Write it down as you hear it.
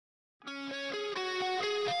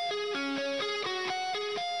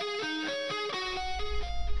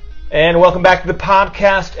And welcome back to the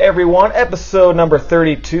podcast, everyone. Episode number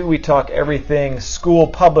 32. We talk everything school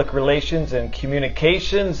public relations and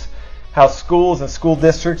communications, how schools and school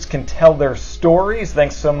districts can tell their stories.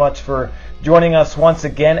 Thanks so much for joining us once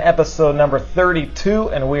again. Episode number 32,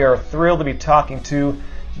 and we are thrilled to be talking to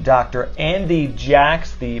Dr. Andy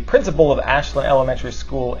Jacks, the principal of Ashland Elementary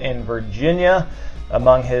School in Virginia.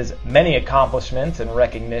 Among his many accomplishments and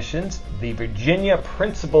recognitions, the Virginia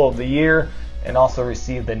Principal of the Year, and also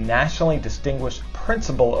received the Nationally Distinguished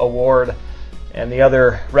Principal Award. And the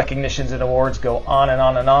other recognitions and awards go on and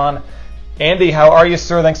on and on. Andy, how are you,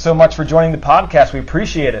 sir? Thanks so much for joining the podcast. We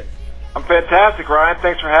appreciate it. I'm fantastic, Ryan.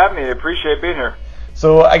 Thanks for having me. I appreciate being here.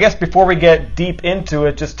 So I guess before we get deep into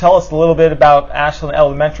it, just tell us a little bit about Ashland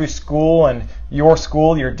Elementary School and your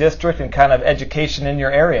school, your district, and kind of education in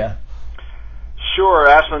your area. Sure.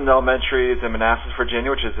 Ashland Elementary is in Manassas,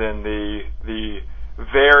 Virginia, which is in the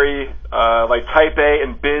very type A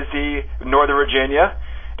and busy Northern Virginia,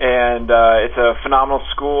 and it's a phenomenal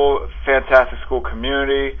school, fantastic school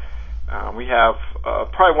community. We have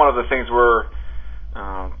probably one of the things we're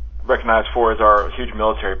recognized for is our huge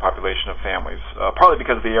military population of families, partly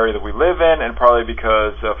because of the area that we live in, and partly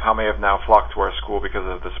because of how many have now flocked to our school because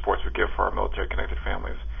of the supports we give for our military-connected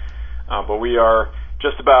families. But we are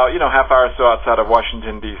just about half hour or so outside of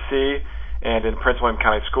Washington, D.C., and in Prince William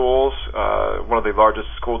County Schools, one of the largest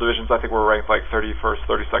school divisions. I think we're ranked like 31st,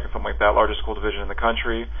 32nd, something like that, largest school division in the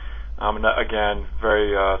country. And again,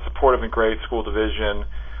 very supportive and great school division,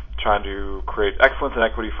 trying to create excellence and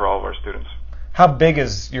equity for all of our students. How big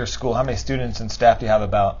is your school? How many students and staff do you have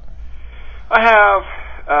about? I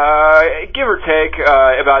have, give or take,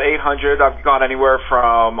 about 800. I've gone anywhere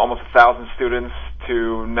from almost 1,000 students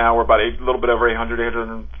to now we're about a little bit over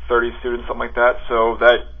 830 students, something like that. So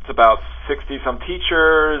that's about 60-some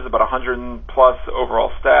teachers, about 100 plus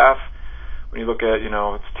overall staff. When you look at,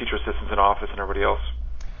 it's teacher assistants in office and everybody else.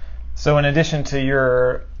 So in addition to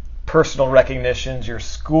your personal recognitions, your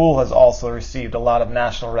school has also received a lot of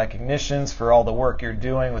national recognitions for all the work you're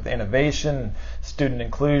doing with innovation, student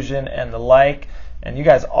inclusion, and the like. And you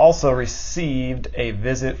guys also received a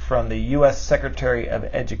visit from the U.S. Secretary of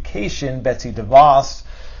Education, Betsy DeVos,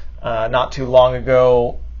 not too long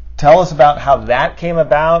ago. Tell us about how that came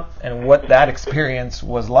about and what that experience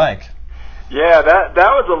was like. Yeah, that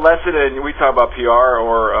was a lesson in, we talk about PR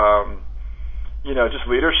or, just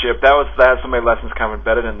leadership. That has so many lessons kind of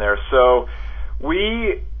embedded in there. So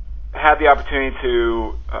we had the opportunity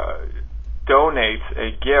to donate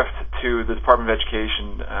a gift to the Department of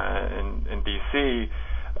Education in D.C.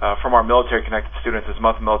 From our military-connected students as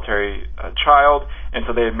Month of Military Child, and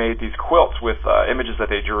so they had made these quilts with images that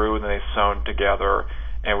they drew and then they sewn together,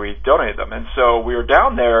 and we donated them. And so we were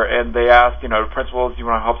down there, and they asked, principals, do you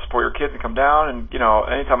want to help support your kids and come down? And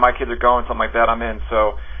anytime my kids are going, something like that, I'm in.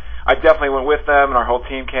 So I definitely went with them, and our whole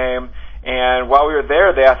team came. And while we were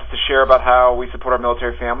there, they asked us to share about how we support our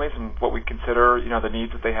military families and what we consider, the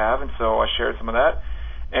needs that they have. And so I shared some of that.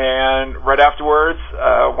 And right afterwards,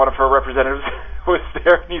 one of her representatives was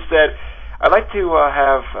there, and he said, I'd like to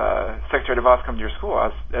have Secretary DeVos come to your school.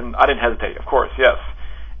 And I didn't hesitate, of course, yes.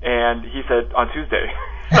 And he said, on Tuesday.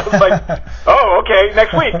 I was like, oh, okay,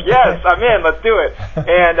 next week. Yes, I'm in. Let's do it.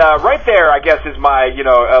 And right there, I guess, is my,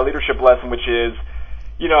 leadership lesson, which is,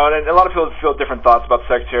 and a lot of people feel different thoughts about the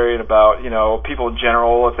secretary and about, people in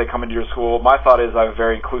general if they come into your school. My thought is I have a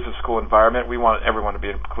very inclusive school environment. We want everyone to be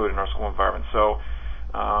included in our school environment. So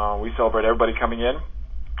we celebrate everybody coming in.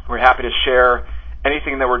 We're happy to share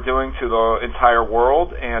anything that we're doing to the entire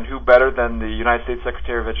world, and who better than the United States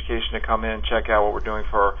Secretary of Education to come in and check out what we're doing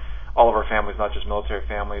for all of our families, not just military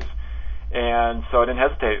families. And so I didn't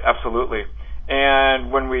hesitate, absolutely.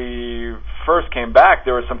 And when we first came back,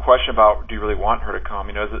 there was some question about, do you really want her to come?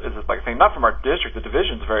 Is this like a thing? Not from our district. The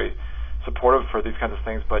division's very supportive for these kinds of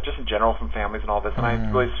things, but just in general from families and all this. And I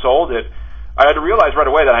really sold it. I had to realize right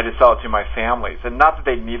away that I had to sell it to my families. And not that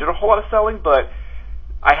they needed a whole lot of selling, but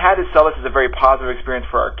I had to sell this as a very positive experience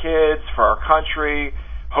for our kids, for our country.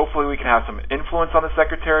 Hopefully we can have some influence on the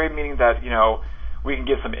secretary, meaning that, we can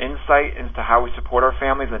give some insight into how we support our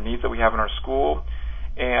families and the needs that we have in our school.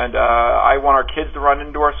 And I want our kids to run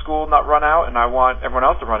into our school, not run out, and I want everyone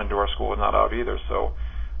else to run into our school and not out either. So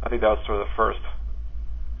I think that was sort of the first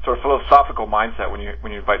sort of philosophical mindset when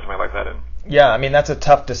you invite somebody like that in. Yeah, that's a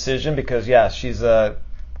tough decision because, she's a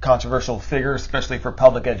controversial figure, especially for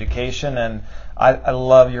public education, and I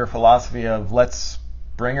love your philosophy of let's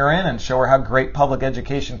bring her in and show her how great public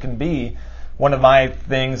education can be. One of my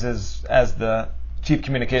things is, as the Chief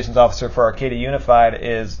Communications Officer for Arcadia Unified,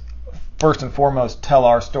 is first and foremost tell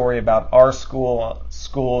our story about our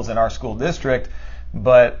schools and our school district,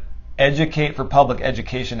 but educate for public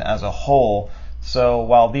education as a whole. So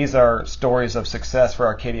while these are stories of success for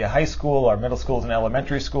Arcadia High School, our middle schools and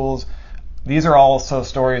elementary schools, these are also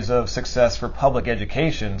stories of success for public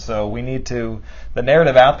education. So we need to, the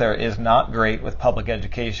narrative out there is not great with public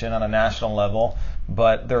education on a national level,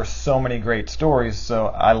 but there are so many great stories. So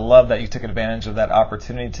I love that you took advantage of that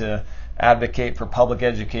opportunity to advocate for public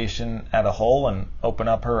education as a whole and open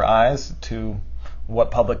up her eyes to what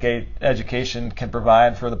public education can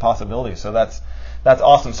provide for the possibilities. So that's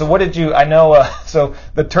awesome. So what did you, I know, so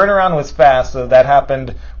the turnaround was fast, so that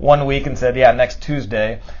happened 1 week and said, yeah, next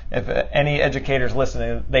Tuesday. If any educators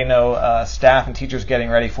listening, they know staff and teachers getting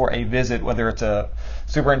ready for a visit, whether it's a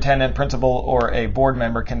superintendent, principal, or a board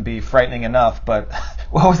member, can be frightening enough. But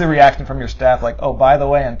what was the reaction from your staff? Like, oh, by the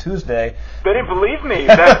way, on Tuesday. They didn't believe me.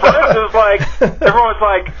 At first, it was like, everyone was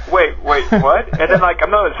like, wait, what? And then like,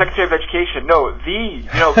 I'm not the Secretary of Education. No,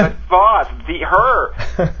 the boss,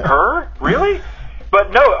 her? Really?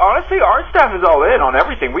 But no, honestly, our staff is all in on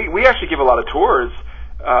everything. We actually give a lot of tours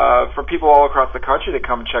for people all across the country that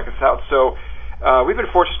come and check us out. So we've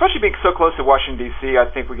been fortunate, especially being so close to Washington, D.C.,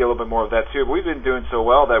 I think we get a little bit more of that too. But we've been doing so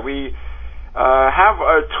well that we have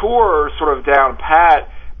a tour sort of down pat,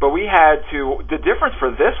 but we had to, the difference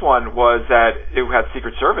for this one was that it had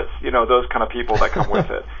Secret Service, those kind of people that come with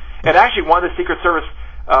it. And actually one of the Secret Service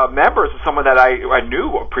members is someone that I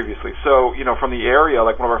knew previously. So, from the area,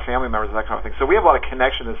 like one of our family members and that kind of thing. So we have a lot of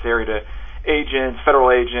connection in this area to agents, federal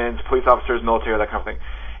agents, police officers, military, that kind of thing.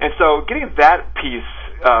 And so getting that piece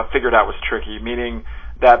figured out was tricky, meaning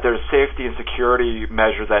that there's safety and security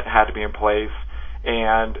measures that had to be in place,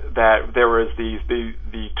 and that there was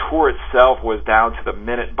the tour itself was down to the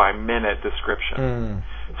minute-by-minute description.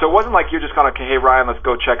 So it wasn't like you're just going to, hey, Ryan, let's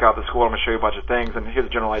go check out the school. I'm going to show you a bunch of things, and here's a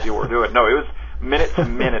general idea what we're doing. No, it was minute to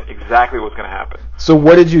minute exactly what's going to happen. So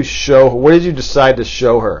what did you show? What did you decide to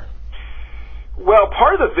show her? Well,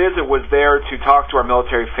 part of the visit was there to talk to our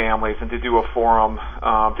military families and to do a forum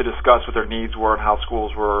to discuss what their needs were and how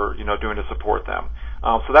schools were, doing to support them.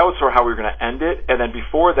 So that was sort of how we were going to end it. And then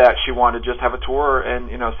before that, she wanted to just have a tour and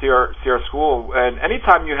see our school. And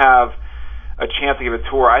anytime you have a chance to give a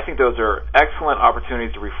tour, I think those are excellent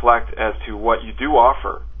opportunities to reflect as to what you do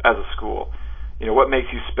offer as a school. What makes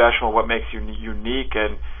you special, what makes you unique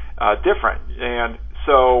and different. And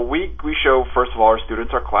so we show, first of all, our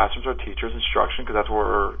students, our classrooms, our teachers, instruction, because that's what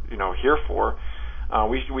we're here for.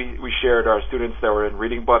 We shared our students that were in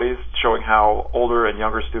Reading Buddies, showing how older and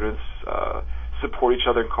younger students support each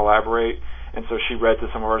other and collaborate. And so she read to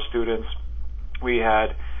some of our students. We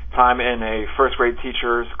had time in a first grade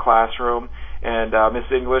teacher's classroom, and Miss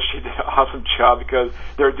English, she did an awesome job because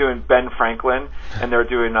they're doing Ben Franklin, and they're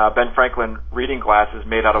doing Ben Franklin reading glasses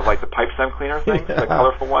made out of like the pipe stem cleaner things, the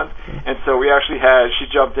colorful ones. And so we actually she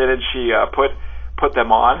jumped in and she put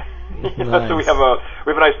them on. Nice. So we have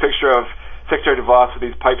a nice picture of Secretary DeVos with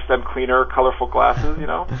these pipe stem cleaner colorful glasses,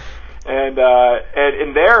 And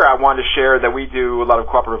in there, I wanted to share that we do a lot of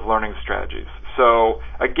cooperative learning strategies. So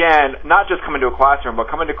again, not just come into a classroom, but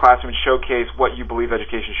come into a classroom and showcase what you believe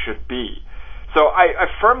education should be. So I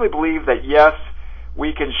firmly believe that yes,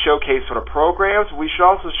 we can showcase sort of programs. We should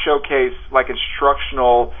also showcase like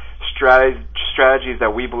instructional strategies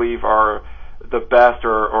that we believe are the best,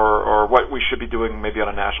 or what we should be doing maybe on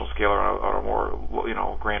a national scale or on a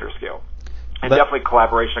more grander scale. And definitely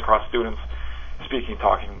collaboration across students, speaking,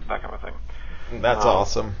 talking, that kind of thing. That's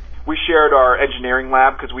awesome. We shared our engineering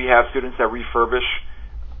lab because we have students that refurbish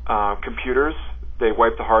computers. They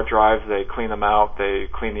wipe the hard drives, they clean them out, they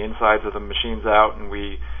clean the insides of the machines out, and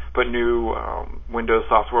we put new Windows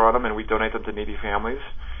software on them, and we donate them to needy families.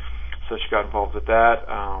 So she got involved with that,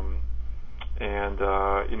 and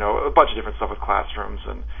a bunch of different stuff with classrooms.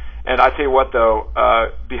 And I tell you what, though,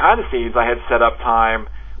 behind the scenes, I had set up time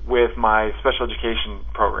with my special education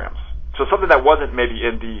programs. So something that wasn't maybe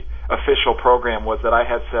in the official program was that I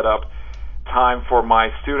had set up time for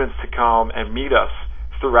my students to come and meet us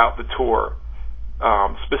throughout the tour.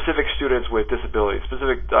 Specific students with disabilities,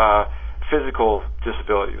 specific physical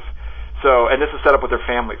disabilities. So, and this is set up with their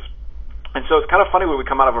families. And so it's kind of funny when we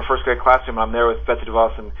come out of our first grade classroom, I'm there with Betsy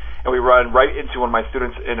DeVos, and we run right into one of my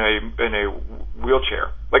students in a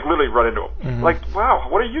wheelchair, like literally run into him. Mm-hmm. Like, wow,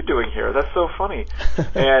 what are you doing here? That's so funny.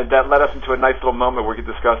 And that led us into a nice little moment where we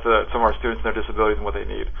could discuss some of our students and their disabilities and what they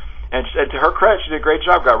need. And to her credit, she did a great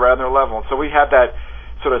job, got right on their level. And so we had that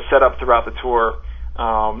sort of set up throughout the tour.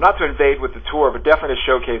 Not to invade with the tour, but definitely to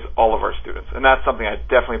showcase all of our students. And that's something I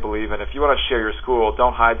definitely believe in. If you want to share your school,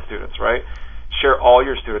 don't hide students, right? Share all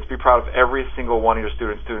your students. Be proud of every single one of your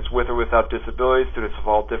students, students with or without disabilities, students of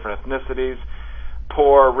all different ethnicities,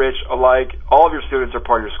 poor, rich, alike. All of your students are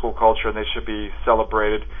part of your school culture, and they should be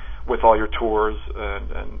celebrated with all your tours and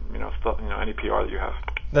stuff, any PR that you have.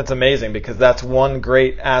 That's amazing, because that's one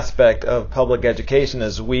great aspect of public education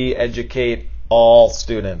is we educate all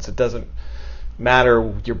students. It doesn't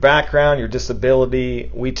matter your background, your disability.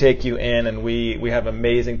 We take you in, and we have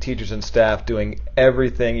amazing teachers and staff doing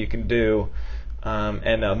everything you can do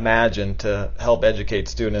and imagine to help educate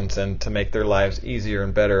students and to make their lives easier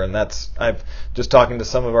and better. And I've just talking to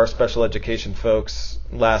some of our special education folks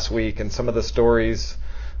last week, and some of the stories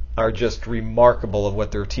are just remarkable of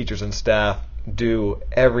what their teachers and staff do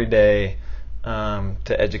every day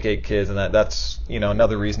to educate kids, and that's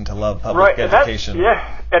another reason to love public education.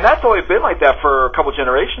 And that's only been like that for a couple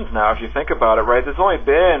generations now, if you think about it, right? There's only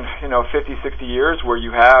been 50, 60 years where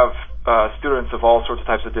you have students of all sorts of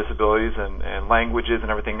types of disabilities and languages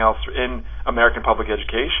and everything else in American public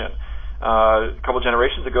education. A couple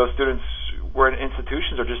generations ago, students were in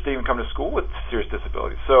institutions or just didn't even come to school with serious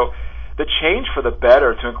disabilities. So the change for the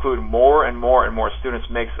better to include more and more and more students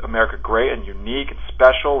makes America great and unique and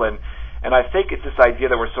special, and I think it's this idea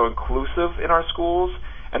that we're so inclusive in our schools,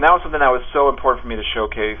 and that was something that was so important for me to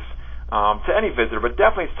showcase to any visitor, but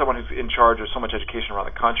definitely someone who's in charge of so much education around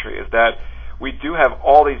the country, is that we do have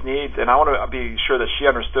all these needs, and I want to be sure that she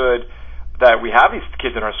understood that we have these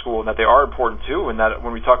kids in our school and that they are important too, and that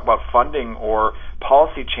when we talk about funding or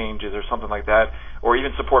policy changes or something like that, or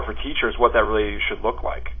even support for teachers, what that really should look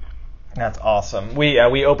like. That's awesome. We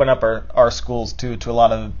open up our schools to a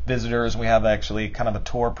lot of visitors. We have actually kind of a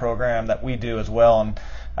tour program that we do as well, and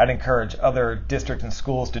I'd encourage other districts and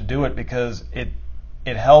schools to do it, because it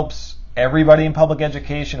helps everybody in public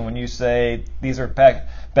education when you say these are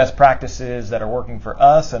best practices that are working for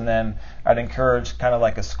us, and then I'd encourage kind of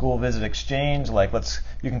like a school visit exchange, like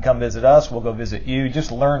you can come visit us, we'll go visit you.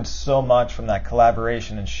 Just learn so much from that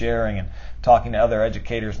collaboration and sharing and talking to other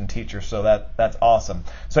educators and teachers, so that's awesome.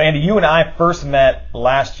 So Andy, you and I first met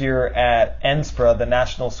last year at NSPRA, the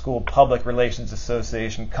National School Public Relations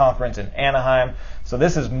Association conference in Anaheim. So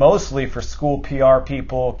this is mostly for school PR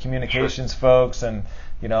people, communications folks, and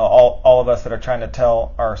all of us that are trying to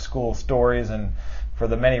tell our school stories, and for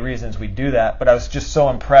the many reasons we do that. But I was just so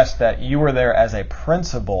impressed that you were there as a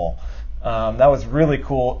principal. That was really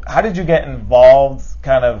cool. How did you get involved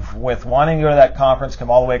kind of with wanting to go to that conference,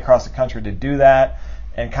 come all the way across the country to do that,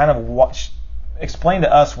 and kind of explain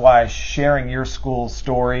to us why sharing your school's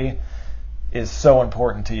story is so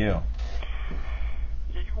important to you?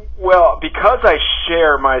 Well, because I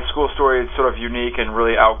share my school story in sort of unique and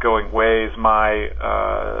really outgoing ways, my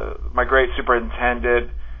great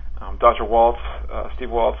superintendent, Dr. Waltz,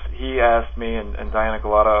 Steve Waltz, he asked me, and Diana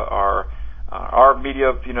Galata, our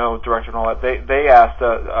media director and all that, they asked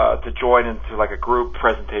to join into like a group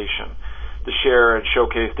presentation to share and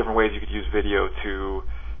showcase different ways you could use video to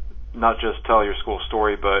not just tell your school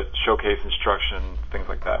story, but showcase instruction, things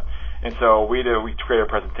like that. And so we created a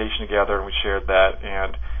presentation together, and we shared that.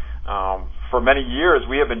 And for many years,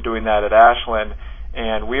 we have been doing that at Ashland,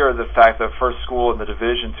 and we are the first school in the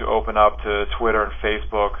division to open up to Twitter and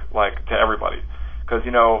Facebook, like to everybody. Because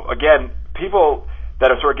again, people that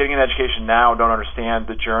are sort of getting into education now don't understand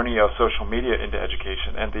the journey of social media into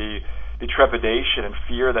education, and the trepidation and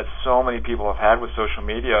fear that so many people have had with social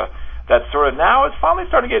media. That sort of now is finally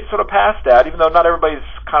starting to get sort of past that, even though not everybody's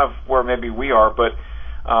kind of where maybe we are, but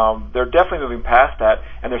they're definitely moving past that,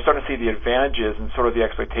 and they're starting to see the advantages and sort of the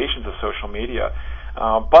expectations of social media.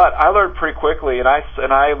 But I learned pretty quickly, and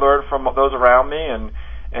I learned from those around me,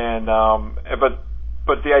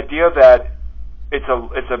 but the idea that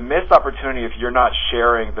it's a missed opportunity if you're not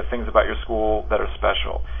sharing the things about your school that are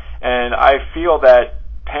special. And I feel that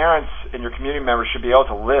parents and your community members should be able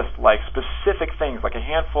to list like specific things, like a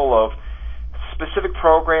handful of specific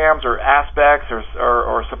programs or aspects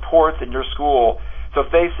or supports in your school. So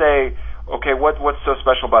if they say, okay, what's so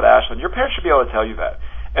special about Ashland, your parents should be able to tell you that.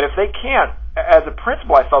 And if they can't, as a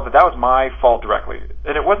principal, I felt that was my fault directly.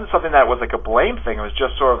 And it wasn't something that was like a blame thing. It was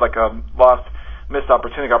just sort of like a missed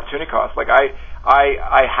opportunity cost. Like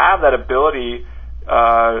I have that ability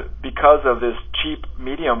because of this cheap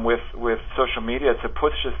medium with social media to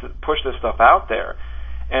push this stuff out there.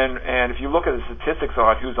 And if you look at the statistics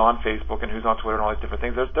on who's on Facebook and who's on Twitter and all these different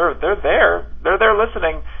things, they're there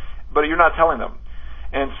listening, but you're not telling them.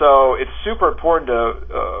 And so it's super important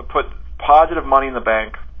to put positive money in the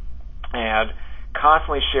bank and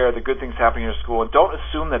constantly share the good things happening in your school, and don't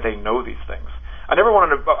assume that they know these things. I never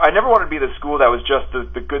wanted to be the school that was just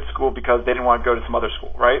the good school because they didn't want to go to some other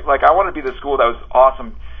school, right? Like I wanted to be the school that was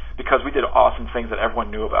awesome because we did awesome things that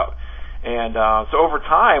everyone knew about. And so over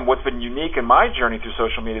time, what's been unique in my journey through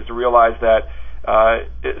social media is to realize that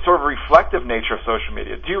it's sort of a reflective nature of social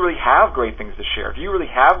media. Do you really have great things to share? Do you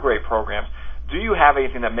really have great programs? do you have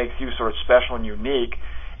anything that makes you sort of special and unique?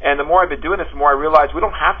 And the more I've been doing this, the more I realize we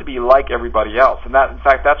don't have to be like everybody else. And that, in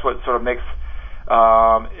fact, that's what sort of makes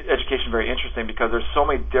education very interesting, because there's so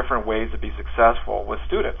many different ways to be successful with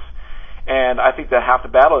students. And I think that half the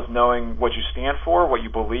battle is knowing what you stand for, what you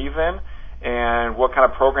believe in, and what kind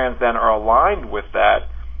of programs then are aligned with that,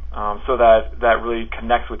 so that really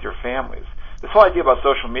connects with your families. This whole idea about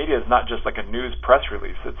social media is not just like a news press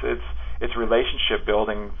release. It's relationship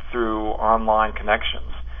building through online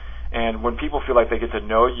connections. And when people feel like they get to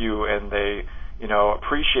know you and they,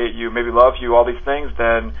 appreciate you, maybe love you, all these things,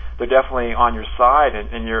 then they're definitely on your side,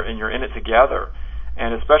 and you're in it together.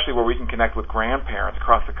 And especially where we can connect with grandparents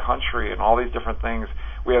across the country and all these different things.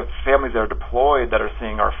 We have families that are deployed that are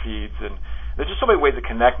seeing our feeds, and there's just so many ways to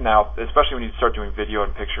connect now, especially when you start doing video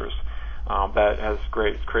and pictures. That has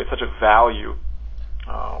creates such a value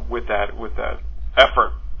with that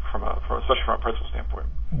effort especially from a principal standpoint.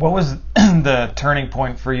 What was the turning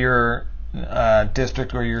point for your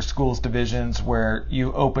district or your school's divisions where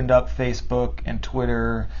you opened up Facebook and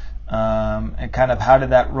Twitter, and kind of how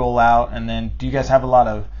did that roll out? And then do you guys have a lot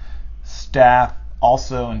of staff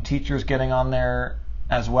also and teachers getting on there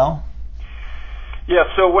as well? Yeah,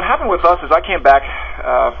 so what happened with us is I came back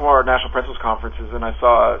from our national principals conferences, and I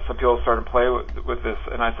saw some people starting to play with this,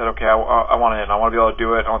 and I said, okay, I want in. I want to be able to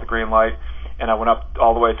do it. I want the green light. And I went up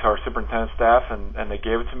all the way to our superintendent staff, and they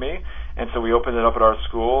gave it to me. And so we opened it up at our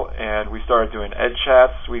school, and we started doing ed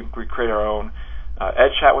chats. We created our own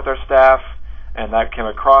ed chat with our staff, and that came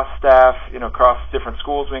across staff, across different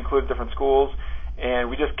schools. We included different schools,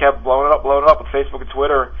 and we just kept blowing it up with Facebook and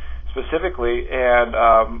Twitter specifically. And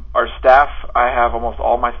our staff, I have almost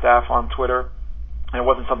all my staff on Twitter, and it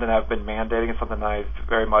wasn't something that I've been mandating. It's something that I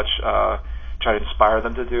very much try to inspire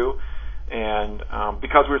them to do. And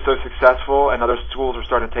because we were so successful and other schools were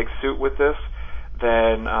starting to take suit with this,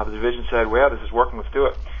 then the division said, well, this is working, let's do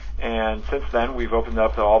it. And since then, we've opened it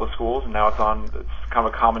up to all the schools, and now it's kind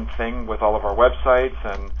of a common thing with all of our websites,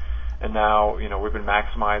 and now, we've been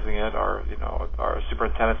maximizing it. Our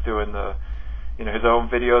superintendent's doing his own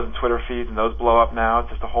videos and Twitter feeds, and those blow up now.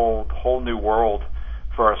 It's just a whole new world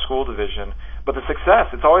for our school division. But the success,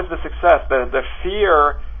 it's always the success. The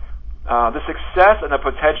fear, the success and the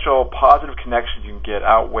potential positive connections you can get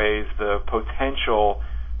outweighs the potential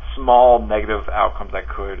small negative outcomes that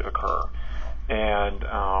could occur. And,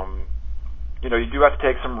 you do have to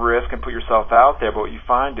take some risk and put yourself out there, but what you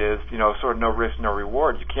find is, sort of no risk, no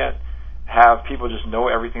reward. You can't have people just know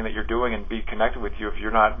everything that you're doing and be connected with you if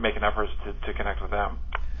you're not making efforts to connect with them.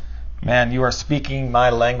 Man, you are speaking my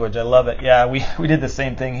language. I love it. Yeah, we did the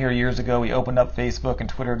same thing here years ago. We opened up Facebook and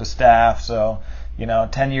Twitter to staff. So,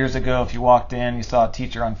 10 years ago, if you walked in, you saw a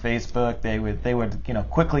teacher on Facebook, they would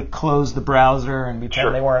quickly close the browser and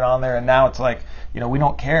pretend they weren't on there. And now it's like, we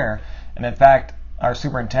don't care. And in fact, our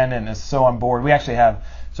superintendent is so on board. We actually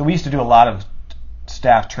we used to do a lot of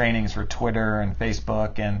staff trainings for Twitter and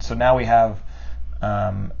Facebook, and so now we have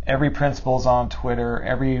every principal's on Twitter,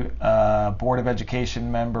 every Board of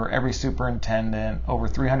Education member, every superintendent, over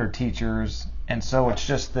 300 teachers, and so it's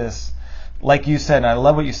just this, like you said, and I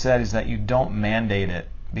love what you said, is that you don't mandate it,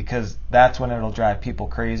 because that's when it'll drive people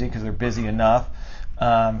crazy, because they're busy enough.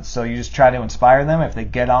 So you just try to inspire them. If they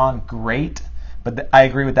get on, great. But I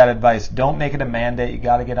agree with that advice. Don't make it a mandate. You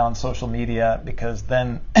got to get on social media, because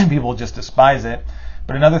then people will just despise it.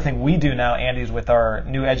 But another thing we do now, Andy, is with our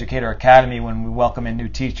new Educator Academy, when we welcome in new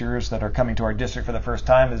teachers that are coming to our district for the first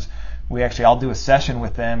time, is I'll do a session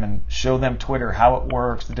with them and show them Twitter, how it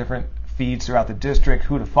works, the different feeds throughout the district,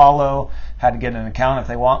 who to follow, how to get an account if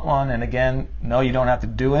they want one. And again, no, you don't have to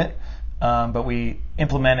do it, but we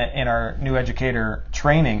implement it in our new educator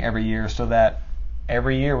training every year, so that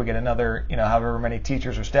every year we get another, however many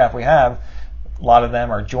teachers or staff we have, a lot of them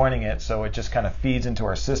are joining it, so it just kind of feeds into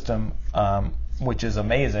our system, which is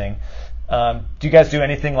amazing. Do you guys do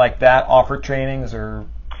anything like that, offer trainings or?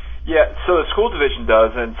 Yeah, so the school division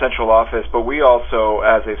does in central office, but we also,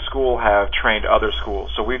 as a school, have trained other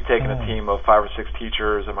schools. So we've taken a team of 5 or 6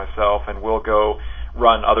 teachers and myself, and we'll go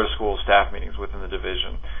run other schools' staff meetings within the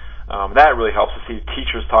division. That really helps to see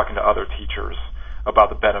teachers talking to other teachers about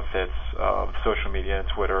the benefits of social media and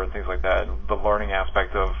Twitter and things like that, and the learning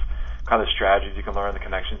aspect of kind of the strategies you can learn, the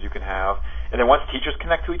connections you can have. And then once teachers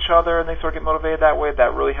connect to each other and they sort of get motivated that way,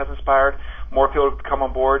 that really has inspired more people to come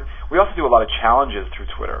on board. We also do a lot of challenges through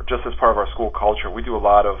Twitter, just as part of our school culture. We do a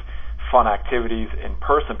lot of fun activities in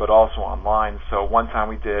person, but also online. So one time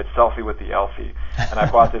we did Selfie with the Elfie, and I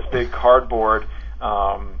bought this big cardboard,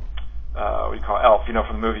 what do you call it, Elf,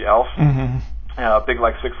 from the movie Elf. Mm-hmm. big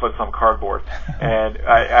like 6 foot some cardboard, and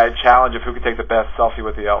I challenge if who could take the best selfie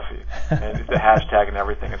with the Elfie, and the hashtag and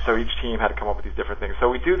everything. And so each team had to come up with these different things. So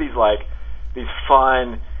we do these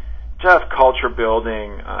fun, just culture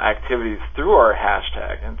building activities through our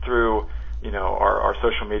hashtag and through our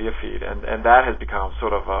social media feed, and that has become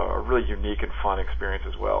sort of a really unique and fun experience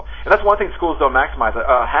as well. And that's one thing schools don't maximize: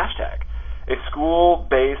 a hashtag, a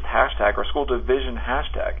school-based hashtag or school division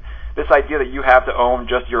hashtag. This idea that you have to own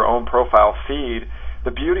just your own profile feed.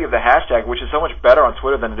 The beauty of the hashtag, which is so much better on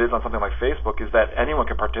Twitter than it is on something like Facebook, is that anyone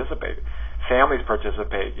can participate. Families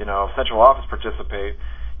participate. Central office participate.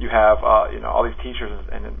 You have all these teachers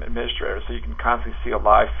and administrators, so you can constantly see a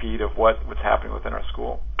live feed of what's happening within our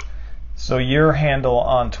school. So your handle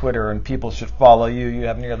on Twitter, and people should follow you. You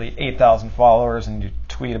have nearly 8,000 followers, and you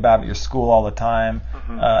tweet about your school all the time.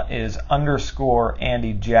 Is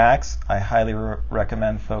 _Andy Jacks. I highly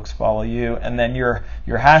recommend folks follow you. And then your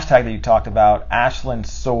hashtag that you talked about, Ashland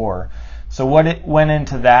Soar. So what went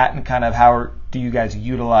into that, and kind of how do you guys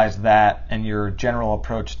utilize that and your general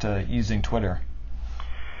approach to using Twitter?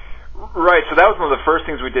 Right. So that was one of the first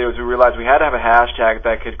things we did. Was we realized we had to have a hashtag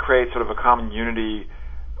that could create sort of a common unity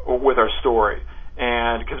with our story.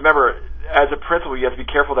 And because remember, as a principal, you have to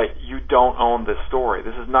be careful that you don't own this story.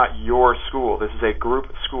 This is not your school. This is a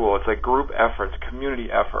group school. It's a group effort. It's a community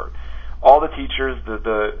effort. All the teachers,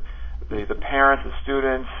 the parents, the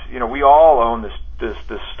students, we all own this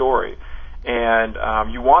story. And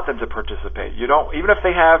you want them to participate. You don't, even if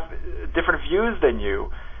they have different views than you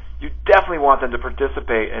definitely want them to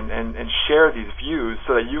participate and share these views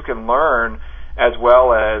so that you can learn as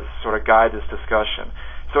well as sort of guide this discussion.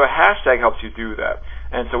 So a hashtag helps you do that.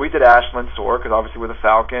 And so we did Ashland Soar, because obviously we're the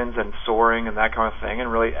Falcons and soaring and that kind of thing. And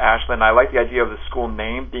really Ashland, I like the idea of the school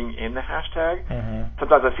name being in the hashtag.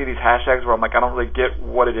 Sometimes I see these hashtags where I'm like, I don't really get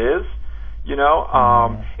what it is.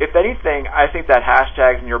 If anything, I think that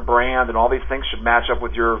hashtags and your brand and all these things should match up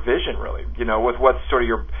with your vision, really. With what's sort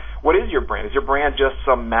of what is your brand? Is your brand just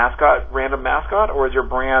some random mascot, or is your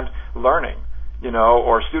brand learning?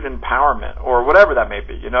 Or student empowerment, or whatever that may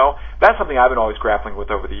be, That's something I've been always grappling with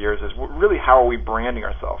over the years, is really how are we branding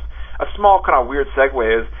ourselves? A small kind of weird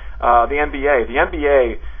segue is the NBA. The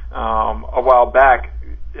NBA, a while back,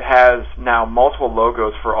 has now multiple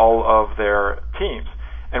logos for all of their teams.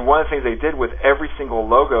 And one of the things they did with every single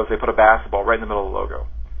logo is they put a basketball right in the middle of the logo.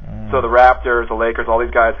 So the Raptors, the Lakers, all these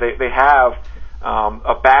guys, they have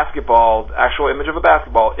a basketball, actual image of a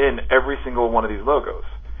basketball in every single one of these logos.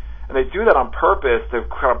 And they do that on purpose to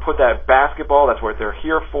kind of put that basketball, that's what they're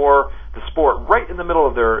here for, the sport, right in the middle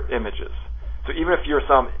of their images. So even if you're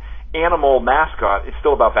some animal mascot, it's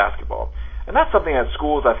still about basketball. And that's something as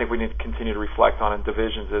schools I think we need to continue to reflect on in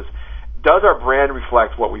divisions is, does our brand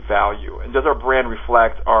reflect what we value? And does our brand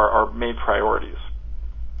reflect our main priorities?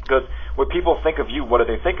 Because when people think of you, what do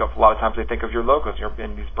they think of? A lot of times they think of your logos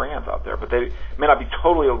and these brands out there, but they may not be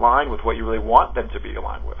totally aligned with what you really want them to be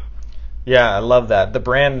aligned with. Yeah, I love that. The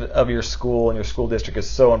brand of your school and your school district is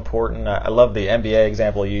so important. I love the NBA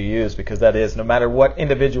example you use, because that is, no matter what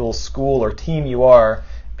individual school or team you are,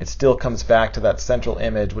 it still comes back to that central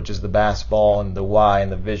image, which is the basketball and the why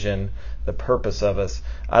and the vision, the purpose of us.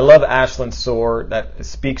 I love Ashland Soar. That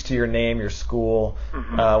speaks to your name, your school.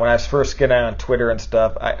 When I was first getting on Twitter and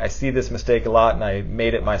stuff, I see this mistake a lot, and I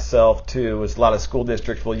made it myself too. Is a lot of school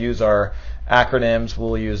districts will use our acronyms.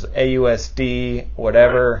 We'll use AUSD,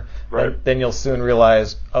 whatever. Right. Then you'll soon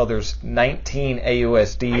realize, there's 19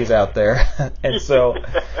 AUSDs out there. And so,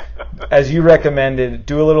 as you recommended,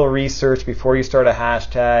 do a little research before you start a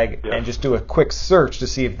hashtag, and just do a quick search to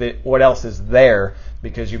see what else is there,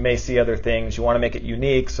 because you may see other things. You want to make it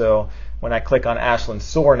unique. So when I click on Ashland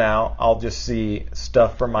Soar now, I'll just see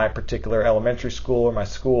stuff from my particular elementary school or my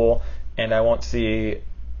school, and I won't see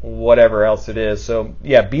whatever else it is. So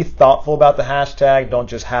yeah, be thoughtful about the hashtag. Don't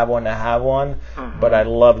just have one to have one. But I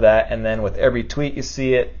love that. And then with every tweet you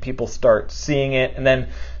see it, people start seeing it. And then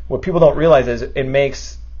what people don't realize is it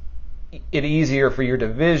makes it easier for your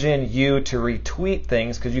division, you to retweet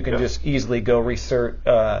things, because you can just easily go search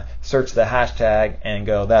the hashtag and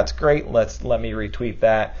go, that's great, let me retweet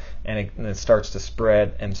that, and it starts to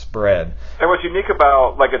spread and spread. And what's unique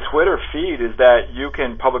about like a Twitter feed is that you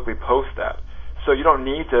can publicly post that. So you don't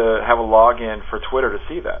need to have a login for Twitter to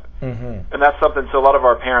see that. And that's something, so a lot of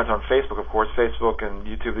our parents are on Facebook, of course, Facebook and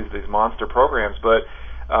YouTube, these monster programs, but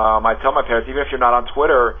I tell my parents, even if you're not on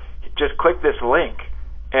Twitter, just click this link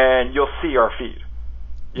and you'll see our feed,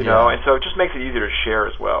 you know, and so it just makes it easier to share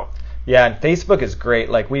as well. Yeah, and Facebook is great.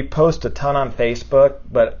 Like, we post a ton on Facebook,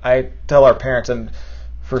 but I tell our parents, and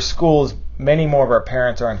for schools, many more of our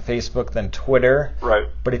parents are on Facebook than Twitter. Right.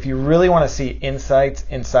 But if you really want to see insights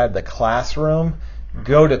inside the classroom,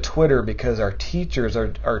 go to Twitter, because our teachers are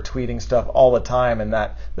tweeting stuff all the time, and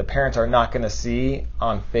that the parents are not going to see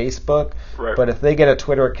on Facebook. Right. But if they get a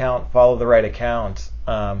Twitter account, follow the right account,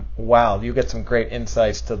 wow, you get some great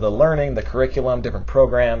insights to the learning, the curriculum, different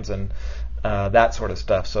programs, and that sort of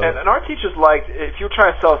stuff. So, and our teachers liked, if you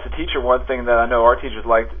try to sell us a teacher, one thing that I know our teachers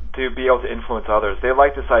liked, to be able to influence others. They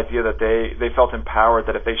liked this idea that they felt empowered,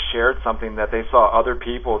 that if they shared something, that they saw other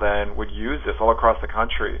people then would use this all across the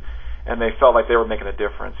country, and they felt like they were making a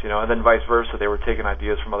difference, and then vice versa, they were taking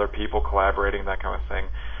ideas from other people, collaborating, that kind of thing.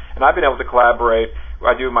 And I've been able to collaborate.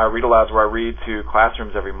 I do my read alouds where I read to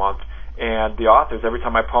classrooms every month, and the authors, every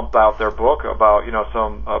time I pump out their book about,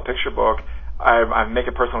 some picture book, I'm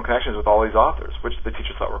making personal connections with all these authors, which the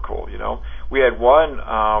teachers thought were cool. We had one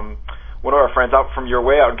of our friends out from your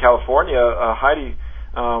way out in California, Heidi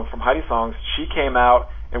from Heidi Songs. She came out,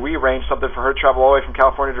 and we arranged something for her to travel all the way from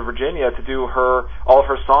California to Virginia to do all of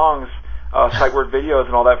her songs, sight word videos,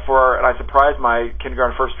 and all that for her. And I surprised my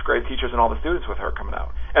kindergarten, first grade teachers and all the students with her coming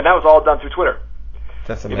out. And that was all done through Twitter.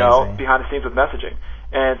 That's amazing. Behind the scenes with messaging.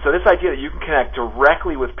 And so this idea that you can connect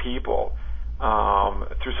directly with people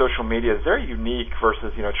through social media is very unique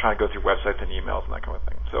versus, trying to go through websites and emails and that kind of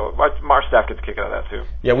thing. So our staff gets a kick out of that too.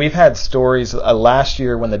 Yeah, we've had stories last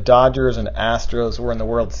year when the Dodgers and Astros were in the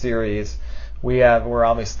World Series. We're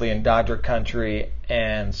obviously in Dodger country,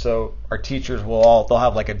 and so our teachers they'll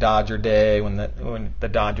have like a Dodger day when the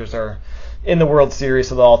Dodgers are in the World Series,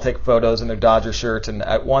 so they'll all take photos in their Dodger shirts. And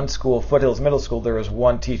at one school, Foothills Middle School, there was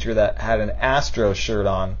one teacher that had an Astros shirt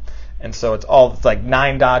on. And so it's like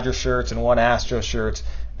 9 Dodger shirts and 1 Astro shirt.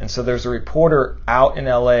 And so there's a reporter out in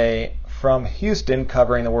LA from Houston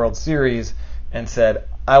covering the World Series and said,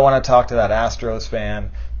 I want to talk to that Astros fan.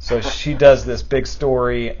 So she does this big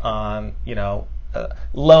story on,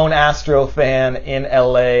 lone Astro fan in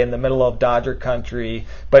LA in the middle of Dodger country.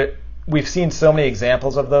 But we've seen so many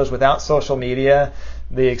examples of those. Without social media,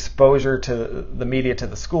 the exposure to the media, to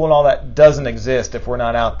the school and all that doesn't exist if we're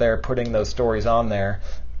not out there putting those stories on there.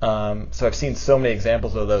 So I've seen so many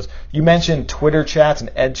examples of those. You mentioned Twitter chats and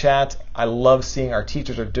ed chats. I love seeing our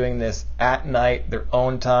teachers are doing this at night, their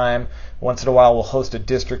own time. Once in a while we'll host a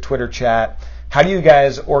district Twitter chat. How do you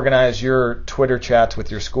guys organize your Twitter chats with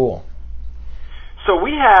your school? So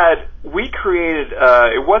we created,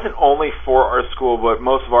 it wasn't only for our school, but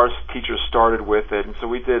most of our teachers started with it. And so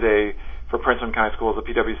we did for Prince William County Schools, a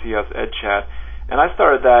PWCS ed chat. And I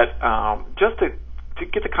started that just to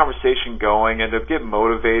get the conversation going and to get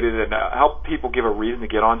motivated and help people give a reason to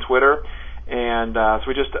get on Twitter. And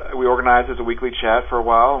so we organized as a weekly chat for a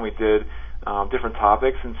while, and we did different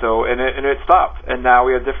topics, and it stopped. And now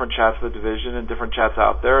we have different chats for the division and different chats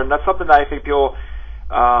out there, and that's something that I think people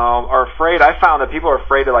are afraid. I found that people are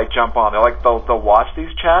afraid to jump on. They'll watch these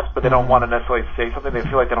chats, but they don't want to necessarily say something. They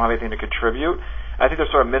feel like they don't have anything to contribute. I think they're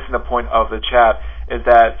sort of missing the point of the chat. Is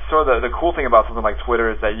that sort of the cool thing about something like Twitter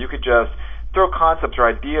is that you could just throw concepts or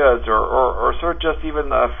ideas or sort of just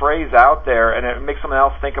even a phrase out there, and it makes someone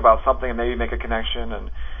else think about something and maybe make a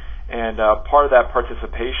connection. And part of that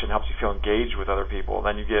participation helps you feel engaged with other people.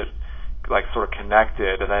 Then you get sort of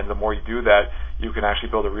connected, and then the more you do that, you can actually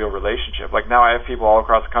build a real relationship. Like now I have people all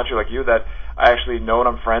across the country like you that I actually know and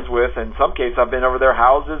I'm friends with. In some cases I've been over their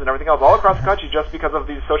houses and everything else all across the country just because of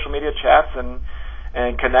these social media chats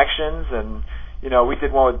and connections. And we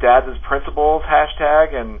did one with Dads as Principals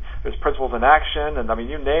hashtag, and there's Principals in Action, and I mean,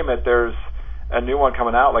 you name it, there's a new one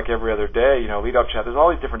coming out like every other day, lead up chat. There's all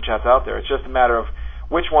these different chats out there. It's just a matter of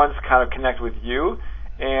which ones kind of connect with you,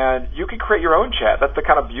 and you can create your own chat. That's the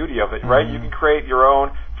kind of beauty of it, right? You can create your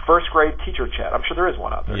own first grade teacher chat. I'm sure there is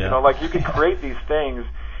one out there. Yeah. You can create these things,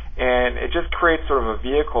 and it just creates sort of a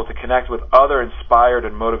vehicle to connect with other inspired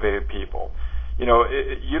and motivated people. You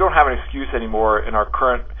don't have an excuse anymore in our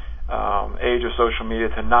current age of social media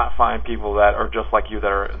to not find people that are just like you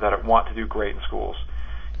that want to do great in schools.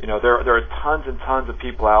 There are tons and tons of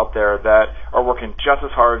people out there that are working just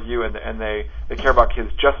as hard as you, and they care about kids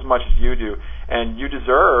just as much as you do, and you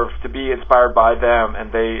deserve to be inspired by them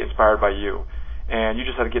and they inspired by you. And you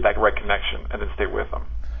just have to get that right connection and then stay with them.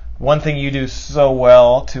 One thing you do so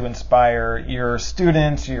well to inspire your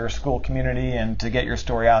students, your school community, and to get your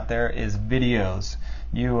story out there is videos.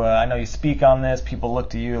 I know you speak on this. People look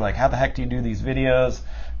to you like, how the heck do you do these videos?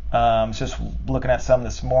 Just looking at some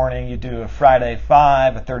this morning. You do a Friday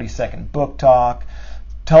 5, a 30-second book talk.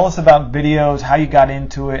 Tell us about videos, how you got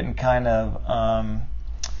into it, and kind of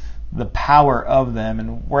the power of them,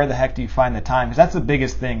 and where the heck do you find the time? Because that's the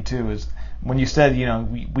biggest thing, too, is when you said,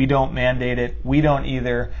 we don't mandate it, we don't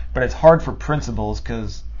either, but it's hard for principals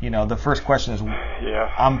because, the first question is,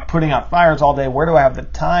 I'm putting out fires all day. Where do I have the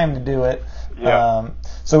time to do it? Yeah.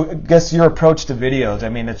 So I guess your approach to videos,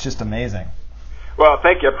 it's just amazing. Well,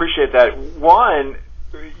 thank you. I appreciate that. One,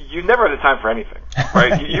 you never have the time for anything,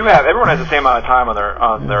 right? Everyone has the same amount of time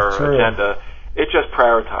on their agenda. It's just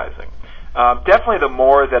prioritizing. Definitely the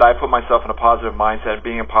more that I put myself in a positive mindset and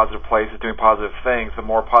being in positive places, doing positive things, the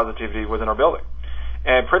more positivity within our building.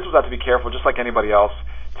 And principals have to be careful, just like anybody else,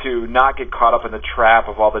 to not get caught up in the trap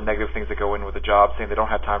of all the negative things that go in with the job, saying they don't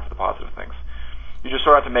have time for the positive things. You just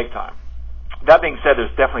sort of have to make time. That being said,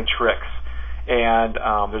 there's definitely tricks. And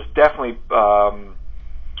there's definitely,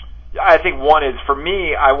 I think one is, for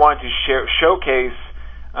me, I wanted to showcase,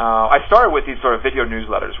 I started with these sort of video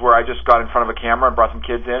newsletters where I just got in front of a camera and brought some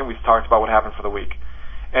kids in. We talked about what happened for the week.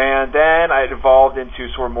 And then I evolved into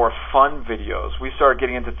sort of more fun videos. We started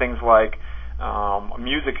getting into things like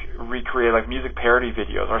music parody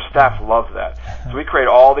videos. Our staff loves that. So we create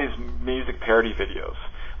all these music parody videos.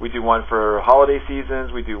 We do one for holiday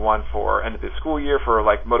seasons. We do one for end of the school year for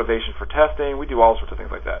like motivation for testing. We do all sorts of things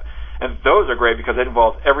like that. And those are great because it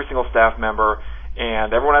involves every single staff member,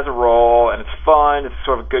 and everyone has a role, and it's fun. It's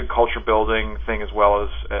sort of a good culture building thing as well as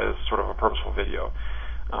sort of a purposeful video.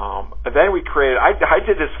 And then we created, I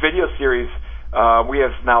did this video series, we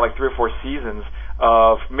have now like 3 or 4 seasons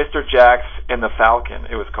of Mr. Jax and the Falcon,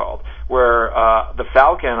 it was called, where the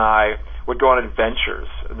Falcon and I would go on adventures.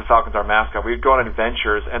 The Falcon's our mascot. We'd go on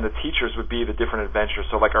adventures, and the teachers would be the different adventures.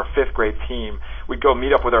 So like our 5th grade team, we'd go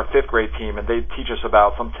meet up with our 5th grade team, and they'd teach us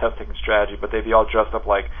about some testing strategy, but they'd be all dressed up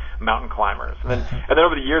like mountain climbers. And then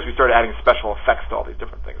over the years, we started adding special effects to all these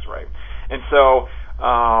different things, right? And so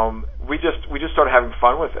we just started having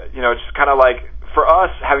fun with it. It's just kind of like, for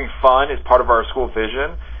us, having fun is part of our school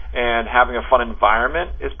vision, and having a fun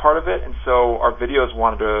environment is part of it. And so our videos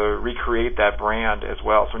wanted to recreate that brand as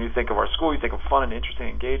well. So when you think of our school, you think of fun and interesting,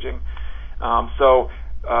 engaging. So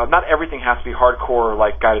not everything has to be hardcore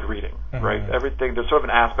like guided reading, right? Everything, there's sort of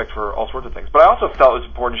an aspect for all sorts of things. But I also felt it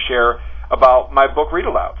was important to share about my book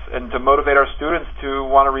read-alouds and to motivate our students to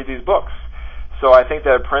want to read these books. So I think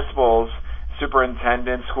that principals,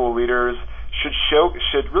 superintendents, school leaders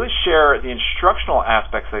should really share the instructional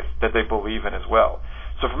aspects that they believe in as well.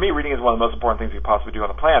 So for me, reading is one of the most important things you could possibly do on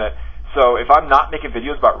the planet. So if I'm not making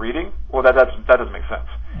videos about reading, well, that doesn't make sense.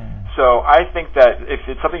 So I think that if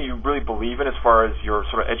it's something you really believe in as far as your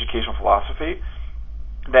sort of educational philosophy,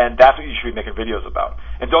 then that's what you should be making videos about.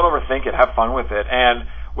 And don't overthink it. Have fun with it. And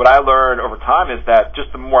what I learned over time is that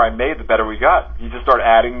just the more I made, the better we got. You just start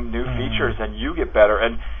adding new features, and you get better.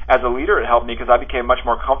 And as a leader, it helped me because I became much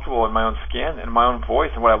more comfortable in my own skin and my own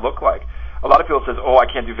voice and what I look like. A lot of people says, I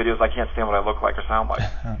can't do videos, I can't stand what I look like or sound like.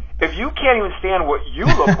 If you can't even stand what you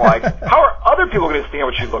look like, how are other people going to stand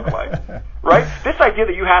what you look like? Right? This idea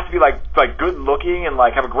that you have to be like good looking and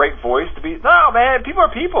like have a great voice to be, no man, people are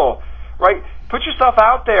people, right? Put yourself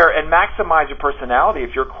out there and maximize your personality.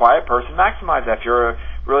 If you're a quiet person, maximize that. If you're a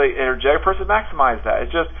really energetic person, maximize that.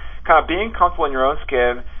 It's just kind of being comfortable in your own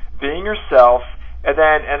skin, being yourself, and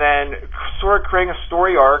then sort of creating a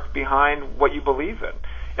story arc behind what you believe in.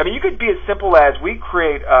 I mean, you could be as simple as we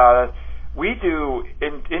do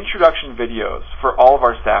introduction videos for all of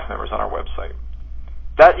our staff members on our website.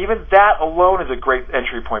 Even that alone is a great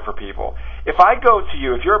entry point for people. If I go to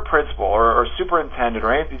you, if you're a principal or superintendent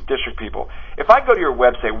or any of these district people, if I go to your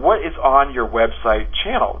website, what is on your website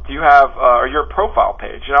channel? Do you have or your profile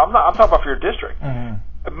page? I'm talking about for your district.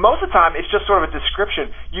 Most of the time, it's just sort of a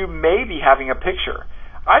description. You may be having a picture.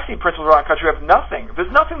 I've seen principals around the country who have nothing.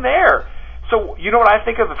 There's nothing there. So you know what I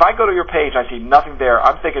think of? If I go to your page and I see nothing there,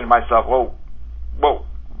 I'm thinking to myself, whoa,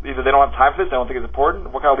 either they don't have time for this, they don't think it's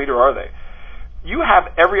important, what kind of leader are they? You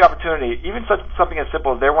have every opportunity, even something as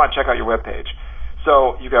simple as they want to check out your webpage.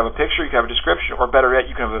 So you can have a picture, you can have a description, or better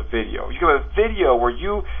yet, you can have a video. You can have a video where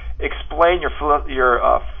you explain your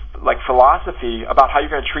philosophy about how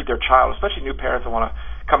you're going to treat their child, especially new parents that want to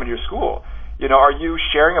come into your school. Are you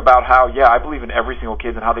sharing about how, I believe in every single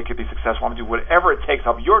kid and how they could be successful. I'm going to do whatever it takes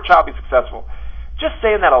to help your child be successful. Just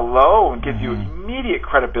saying that alone gives you immediate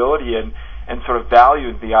credibility and sort of value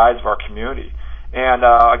in the eyes of our community. And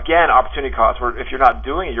again, opportunity cost, where if you're not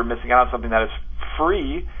doing it, you're missing out on something that is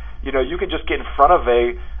free. You can just get in front of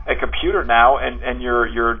a computer now and your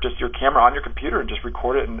camera on your computer and just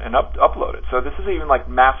record it and upload it. So this isn't even like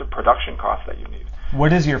massive production costs that you need.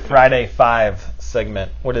 What is your Friday 5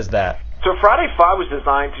 segment? What is that? So Friday 5 was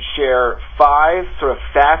designed to share 5 sort of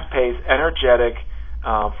fast-paced, energetic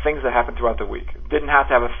things that happened throughout the week. Didn't have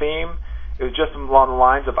to have a theme. It was just along the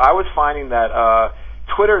lines of, I was finding that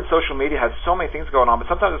Twitter and social media has so many things going on, but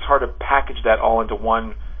sometimes it's hard to package that all into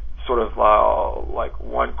one sort of like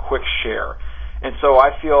one quick share. And so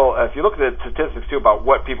I feel if you look at the statistics too about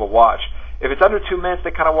what people watch, if it's under 2 minutes, they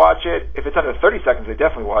kind of watch it. If it's under 30 seconds, they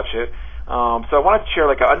definitely watch it. So I wanted to share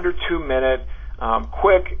like an under 2 minute,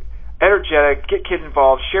 quick, energetic, get kids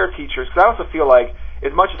involved, share teachers. Because I also feel like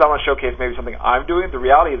as much as I want to showcase maybe something I'm doing, the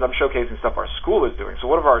reality is I'm showcasing stuff our school is doing. So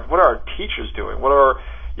what are our teachers doing?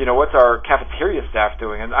 What's our cafeteria staff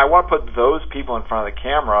doing? And I want to put those people in front of the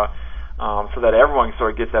camera so that everyone sort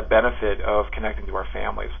of gets that benefit of connecting to our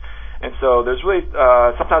families. And so there's really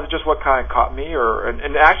sometimes it's just what kind of caught me,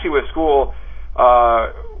 and actually with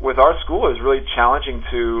our school is really challenging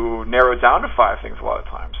to narrow it down to 5 things a lot of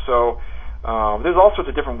times. So there's all sorts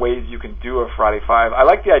of different ways you can do a Friday 5. I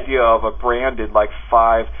like the idea of a branded like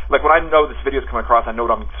 5. Like when I know this video is coming across, I know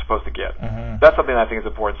what I'm supposed to get. Mm-hmm. That's something I think is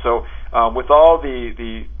important. So with all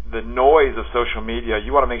the noise of social media,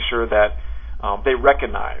 you want to make sure that they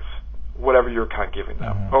recognize whatever you're kind of giving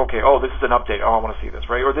them. Mm-hmm. Okay, this is an update. I want to see this,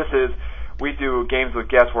 right? Or we do games with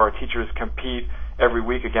guests where our teachers compete every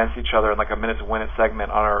week against each other in like a minute to win it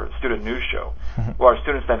segment on our student news show. Mm-hmm. Well, our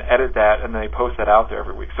students then edit that and then they post that out there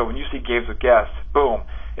every week. So when you see games with guests, boom,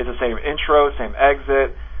 it's the same intro, same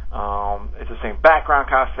exit, it's the same background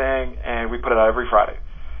kind of thing, and we put it out every Friday.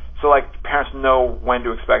 So like parents know when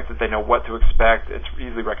to expect it, they know what to expect. It's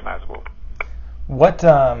easily recognizable. What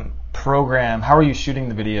program, how are you shooting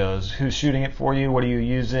the videos? Who's shooting it for you? What are you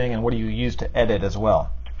using, and what do you use to edit as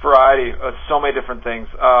well? Variety, so many different things.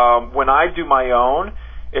 When I do my own,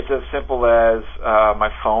 it's as simple as my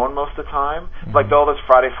phone most of the time. Mm-hmm. Like all those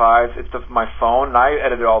Friday 5s, it's my phone, and I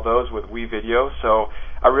edited all those with WeVideo. So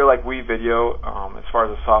I really like WeVideo as far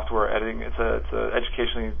as the software editing. It's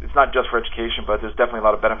educationally, it's not just for education, but there's definitely a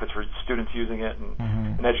lot of benefits for students using it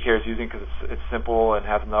and educators using it because it's simple and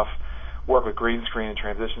has enough work with green screen and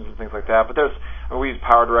transitions and things like that. But we use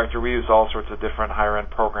PowerDirector. We use all sorts of different higher-end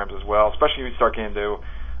programs as well, especially when you start getting into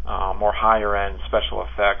more higher-end special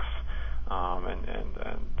effects and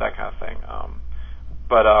that kind of thing.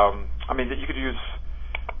 You could use,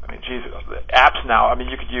 apps now.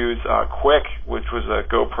 You could use Quick, which was a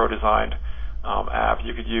GoPro designed app.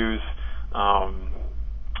 You could use,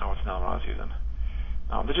 what's another one I was using?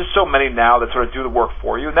 There's just so many now that sort of do the work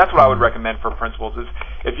for you, and that's what I would recommend for principals is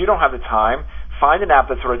if you don't have the time, find an app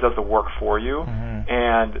that sort of does the work for you,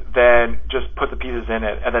 and then just put the pieces in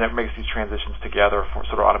it, and then it makes these transitions together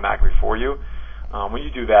sort of automatically for you. When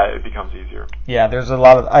you do that, it becomes easier. Yeah, there's a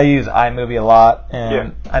lot of, I use iMovie a lot,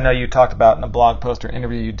 and I know you talked about in a blog post or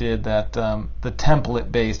interview you did that the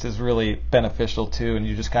template-based is really beneficial too, and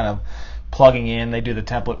you just kind of plugging in, they do the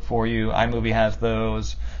template for you. iMovie has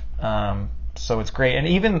those. So it's great. And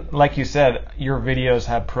even, like you said, your videos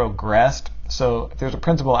have progressed. So if there's a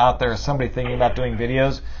principal out there, somebody thinking about doing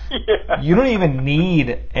videos, you don't even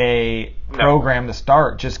need a program to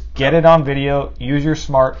start. Just get it on video. Use your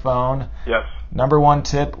smartphone. Yes. Number 1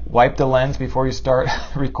 tip, wipe the lens before you start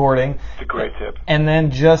recording. It's a great tip. And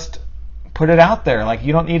then just put it out there. Like,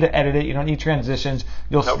 you don't need to edit it. You don't need transitions.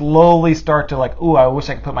 You'll slowly start to I wish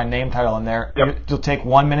I could put my name title in there. Yep. You'll take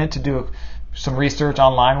 1 minute to do some research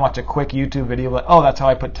online, watch a quick YouTube video, like, that's how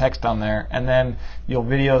I put text on there, and then your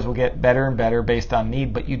videos will get better and better based on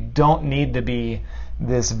need. But you don't need to be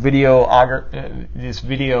this video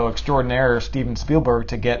extraordinaire Steven Spielberg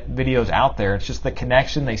to get videos out there. It's just the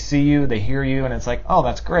connection. They see you, they hear you, and it's like,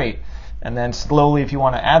 that's great. And then slowly, if you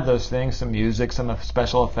want to add those things, some music, some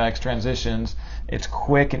special effects, transitions, it's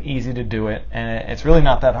quick and easy to do it, and it's really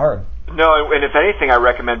not that hard. No, and if anything, I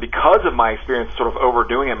recommend, because of my experience sort of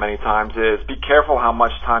overdoing it many times, is be careful how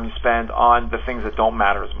much time you spend on the things that don't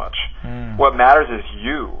matter as much. What matters is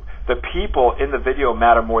you. The people in the video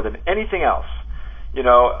matter more than anything else.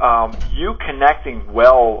 You connecting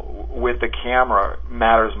well with the camera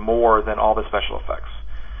matters more than all the special effects.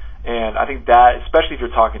 And I think that, especially if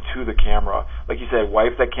you're talking to the camera, like you said,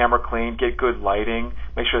 wipe that camera clean, get good lighting,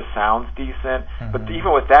 make sure the sound's decent. But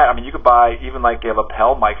even with that, you could buy even like a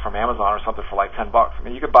lapel mic from Amazon or something for like $10.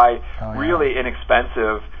 You could buy really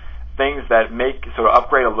inexpensive things that make sort of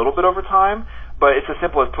upgrade a little bit over time. But it's as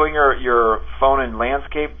simple as putting your phone in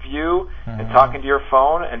landscape view and talking to your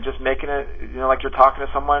phone and just making it, like you're talking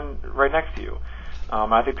to someone right next to you.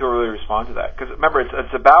 I think people really respond to that. Because remember,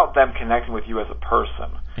 it's about them connecting with you as a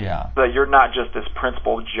person. Yeah. So that you're not just this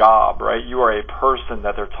principal job, right? You are a person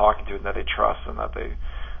that they're talking to and that they trust and that they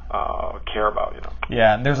care about,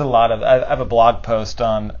 Yeah, and there's a lot of, I have a blog post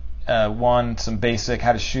on, some basic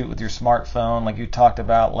how to shoot with your smartphone, like you talked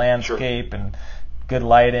about, landscape and good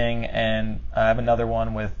lighting, and I have another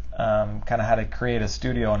one with kind of how to create a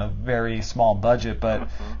studio on a very small budget. But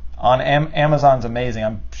on Amazon's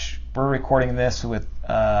amazing. We're recording this with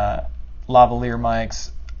lavalier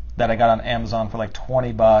mics that I got on Amazon for like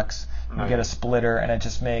 $20. You get a splitter, and it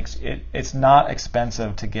just makes it's not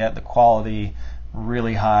expensive to get the quality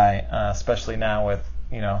really high, especially now with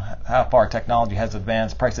how far technology has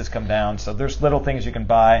advanced. Prices come down, so there's little things you can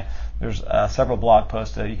buy. There's several blog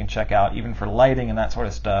posts that you can check out, even for lighting and that sort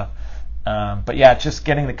of stuff. But yeah, just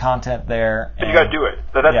getting the content there. But you got to do it.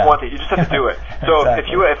 That's one thing. You just have to do it. So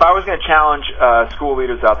Exactly. if I was going to challenge school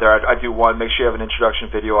leaders out there, I'd do one, make sure you have an introduction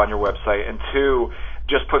video on your website, and two,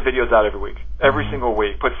 just put videos out every week, every single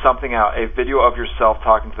week. Put something out, a video of yourself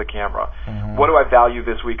talking to the camera. What do I value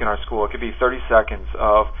this week in our school? It could be 30 seconds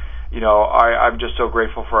of, I'm just so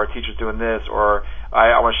grateful for our teachers doing this, or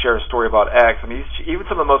I want to share a story about X. I mean, even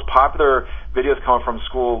some of the most popular videos coming from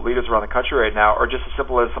school leaders around the country right now are just as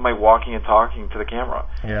simple as somebody walking and talking to the camera.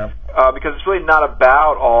 Yeah. Because it's really not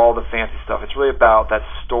about all the fancy stuff. It's really about that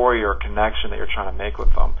story or connection that you're trying to make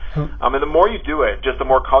with them. And the more you do it, just the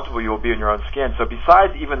more comfortable you will be in your own skin. So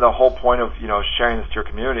besides even the whole point of sharing this to your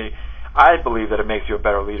community, I believe that it makes you a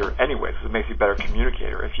better leader anyway, because it makes you a better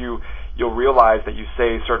communicator. If you'll realize that you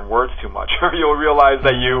say certain words too much, or you'll realize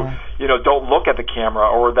that you don't look at the camera,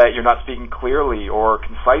 or that you're not speaking clearly or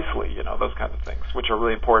concisely, those kinds of things, which are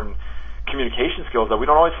really important communication skills that we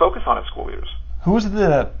don't always focus on as school leaders. Who's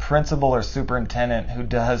the principal or superintendent who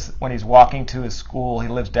does, when he's walking to his school, he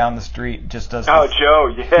lives down the street, just does Oh, this?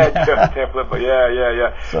 Joe, Joe Tamplifo,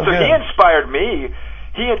 yeah. So good. he inspired me.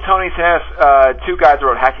 He and Tony Sanis, two guys who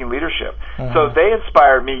wrote Hacking Leadership. So they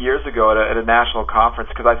inspired me years ago at a national conference,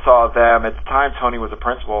 because I saw them. At the time, Tony was a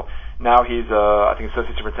principal. Now he's, I think,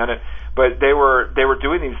 associate superintendent. But they were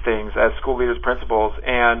doing these things as school leaders, principals,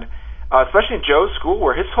 and especially in Joe's school,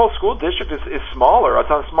 where his whole school district is smaller.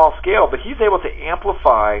 It's on a small scale, but he's able to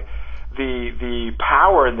amplify the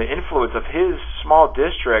power and the influence of his small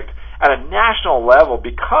district at a national level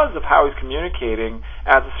because of how he's communicating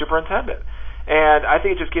as a superintendent. And I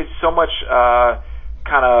think it just gives so much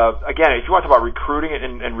again, if you want to talk about recruiting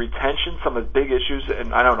and retention, some of the big issues,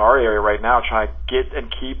 and I know in our area right now, trying to get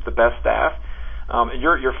and keep the best staff,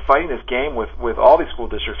 you're fighting this game with all these school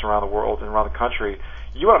districts around the world and around the country.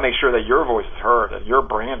 You want to make sure that your voice is heard, that your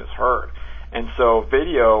brand is heard. And so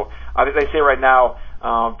video, I think they say right now,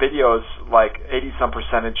 videos, like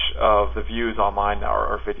 80-some% of the views online now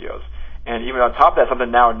are videos. And even on top of that,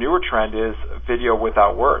 something now a newer trend is video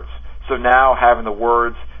without words. So now having the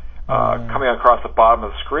words coming across the bottom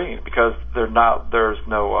of the screen, because there's no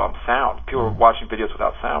sound. People are watching videos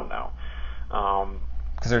without sound now.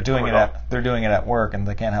 Because they're doing it at work, and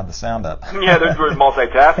they can't have the sound up. Yeah, we're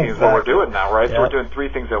multitasking is what we're Exactly. doing now, right? Yep. So we're doing three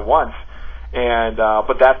things at once, and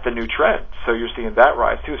but that's the new trend. So you're seeing that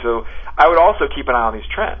rise too. So I would also keep an eye on these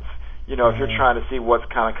trends. If you're trying to see what's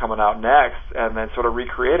kind of coming out next, and then sort of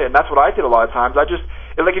recreate it. And that's what I did a lot of times.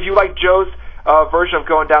 If you like Joe's version of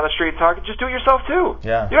going down the street and talking, just do it yourself too.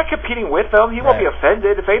 Yeah. You're not competing with them. He won't be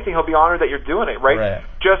offended. If anything, he'll be honored that you're doing it, right?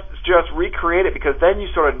 Just recreate it, because then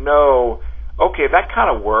you sort of know, okay, that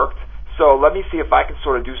kind of worked, so let me see if I can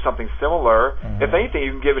sort of do something similar. If anything,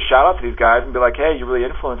 you can give a shout out to these guys and be like, hey, you really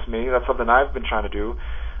influenced me. That's something I've been trying to do.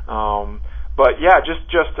 But yeah, just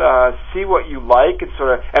see what you like,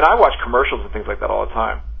 and I watch commercials and things like that all the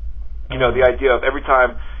time. The idea of every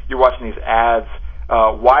time you're watching these ads,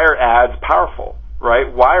 why are ads powerful, right?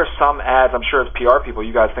 Why are some ads, I'm sure as PR people,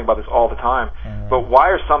 you guys think about this all the time, but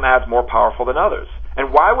why are some ads more powerful than others?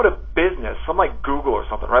 And why would a business, something like Google or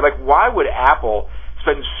something, right? Like, why would Apple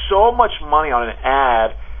spend so much money on an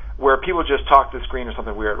ad where people just talk to the screen or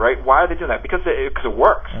something weird, right? Why are they doing that? Because it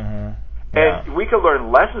works. And we could learn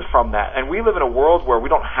lessons from that. And we live in a world where we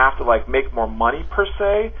don't have to, make more money per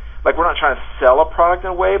se. Like, we're not trying to sell a product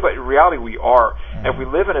in a way, but in reality we are. And if we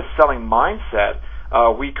live in a selling mindset,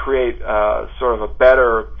 we create sort of a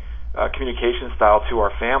better communication style to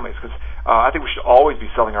our families. Because I think we should always be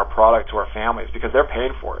selling our product to our families, because they're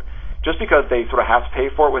paying for it. Just because they sort of have to pay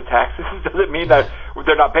for it with taxes doesn't mean that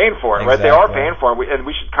they're not paying for it, right? They are paying for it, and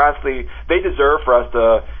we should constantly, they deserve for us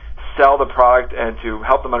to sell the product and to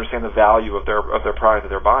help them understand the value of their product that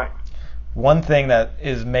they're buying. One thing that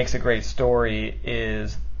makes a great story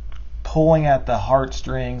is pulling at the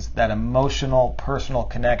heartstrings, that emotional, personal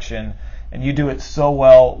connection, and you do it so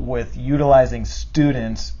well with utilizing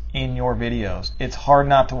students in your videos. It's hard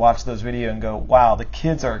not to watch those videos and go, wow, the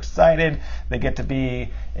kids are excited. They get to be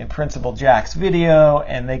in Principal Jack's video,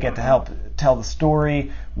 and they get to help tell the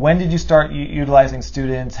story. When did you start utilizing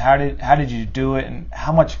students? How did you do it, and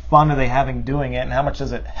how much fun are they having doing it, and how much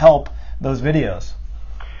does it help those videos?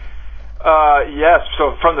 Yes,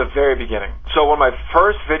 so from the very beginning. So one of my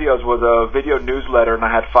first videos was a video newsletter, and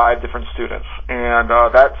I had 5 different students. And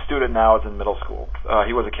that student now is in middle school.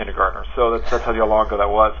 He was a kindergartner, so that tells you how long ago that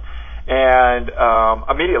was. And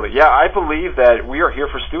immediately, I believe that we are here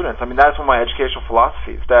for students. I mean, that's one of my educational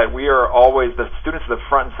philosophies, that we are always, the students are the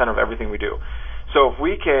front and center of everything we do. So if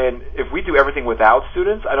we do everything without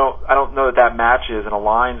students, I don't know that matches and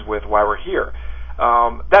aligns with why we're here.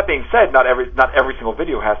 That being said, not every single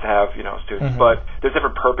video has to have students, but there's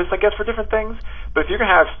different purpose, I guess, for different things. But if you're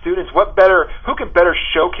gonna have students, who can better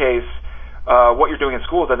showcase what you're doing in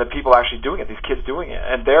school than the people actually doing it, these kids doing it,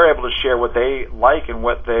 and they're able to share what they like and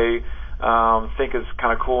what they think is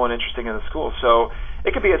kind of cool and interesting in the school. So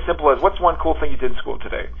it could be as simple as, what's one cool thing you did in school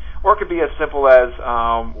today? Or it could be as simple as,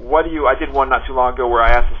 I did one not too long ago where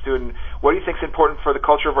I asked a student, what do you think is important for the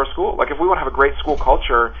culture of our school? Like, if we want to have a great school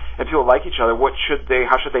culture and people like each other, how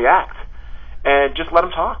should they act? And just let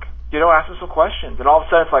them talk. Ask them some questions. And all of a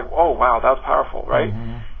sudden it's like, oh, wow, that was powerful, right?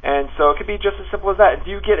 And so it could be just as simple as that. And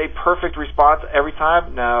do you get a perfect response every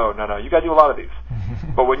time? No. You got to do a lot of these.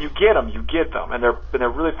 But when you get them, you get them. And they're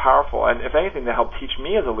really powerful. And if anything, they help teach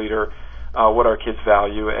me as a leader what our kids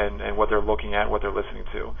value and what they're looking at, what they're listening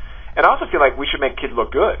to. And I also feel like we should make kids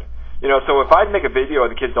look good. So if I make a video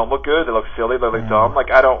and the kids don't look good, they look silly, they look dumb, like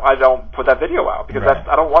I don't put that video out because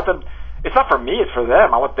I don't want them. It's not for me, it's for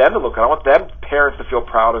them. I want them to look good. I want them, parents, to feel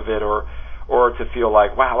proud of it or to feel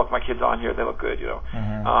like, wow, look, my kid's on here, they look good,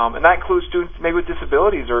 And that includes students maybe with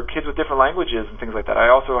disabilities or kids with different languages and things like that. I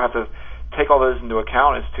also have to take all those into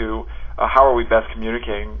account as to how are we best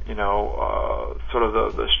communicating, sort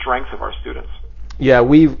of the strengths of our students. Yeah,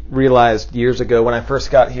 we realized years ago when I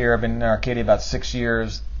first got here, I've been in Arcadia about 6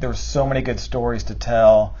 years, there were so many good stories to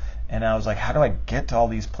tell, and I was like, how do I get to all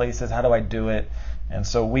these places? How do I do it? And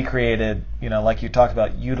so we created, like you talked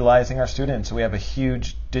about, utilizing our students. We have a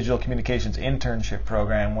huge digital communications internship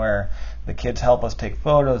program where the kids help us take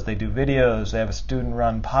photos, they do videos, they have a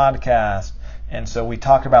student-run podcast. And so we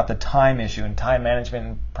talk about the time issue and time management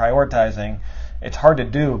and prioritizing. It's hard to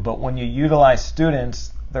do, but when you utilize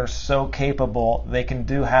students, they're so capable. They can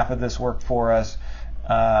do half of this work for us.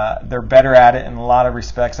 They're better at it in a lot of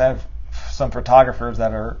respects. I have some photographers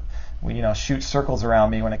that are, shoot circles around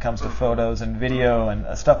me when it comes to photos and video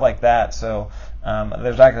and stuff like that. So I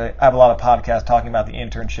have a lot of podcasts talking about the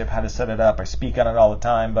internship, how to set it up. I speak on it all the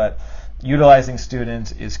time, but utilizing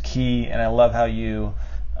students is key, and I love how you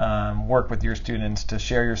work with your students to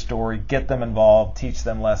share your story, get them involved, teach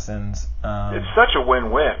them lessons. It's such a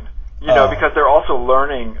win-win. Because they're also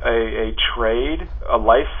learning a trade, a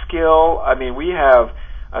life skill. I mean, we have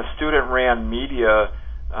a student-ran media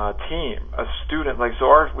team.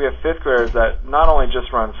 We have 5th graders that not only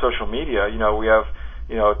just run social media. We have,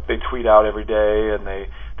 they tweet out every day and they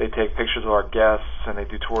take pictures of our guests and they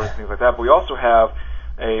do tours and things like that. But we also have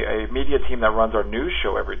a media team that runs our news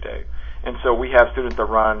show every day. And so we have students that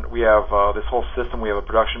we have this whole system. We have a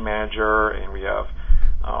production manager and we have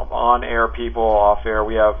on-air people, off-air.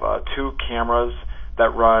 We have 2 cameras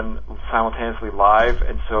that run simultaneously live,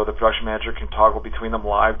 and so the production manager can toggle between them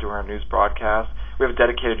live during our news broadcast. We have a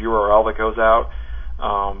dedicated URL that goes out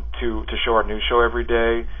to show our news show every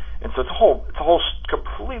day, and so it's a whole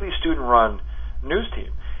completely student-run news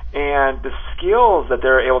team. And the skills that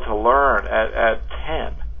they're able to learn at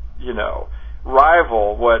 10,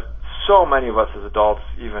 rival what so many of us as adults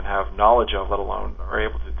even have knowledge of, let alone are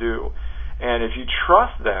able to do. And if you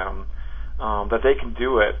trust them that they can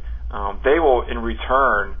do it, they will, in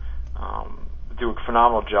return, do a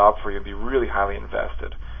phenomenal job for you and be really highly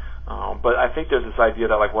invested. But I think there's this idea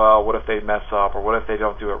that, like, well, what if they mess up, or what if they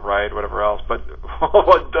don't do it right, whatever else. But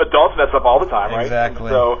adults mess up all the time, right? Exactly. And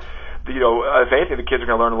so, if anything, the kids are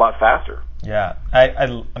going to learn a lot faster. Yeah.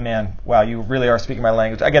 Man, wow, you really are speaking my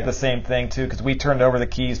language. I get the same thing, too, because we turned over the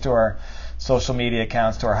keys to our social media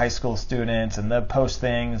accounts to our high school students, and they'll post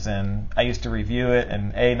things, and I used to review it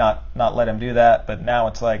and not let them do that, but now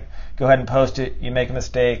it's like, go ahead and post it. You make a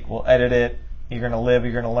mistake, we'll edit it. You're going to live,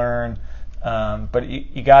 you're going to learn. But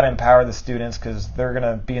you got to empower the students because they're going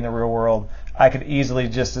to be in the real world. I could easily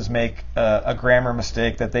just as make a grammar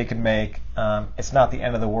mistake that they could make. It's not the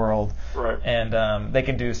end of the world. Right. And they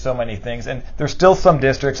can do so many things. And there's still some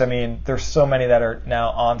districts, there's so many that are now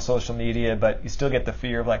on social media, but you still get the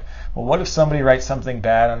fear of like, well, what if somebody writes something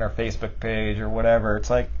bad on their Facebook page or whatever? It's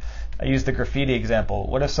like, I used the graffiti example.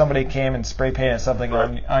 What if somebody came and spray painted something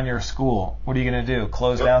on your school? What are you going to do?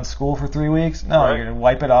 Close down school for 3 weeks? No, you're going to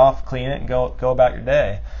wipe it off, clean it, and go about your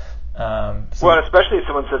day. Well, especially if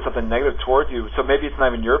someone says something negative towards you. So maybe it's not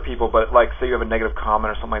even your people, but like say you have a negative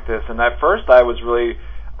comment or something like this. And at first I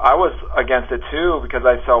I was against it too, because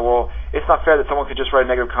I saw, well, it's not fair that someone could just write a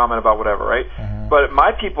negative comment about whatever, right? Mm-hmm. But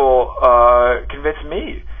my people convinced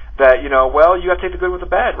me that, well, you have to take the good with the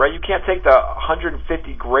bad, right? You can't take the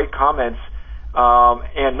 150 great comments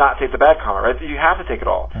and not take the bad comment, right? You have to take it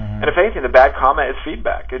all. Mm-hmm. And if anything, the bad comment is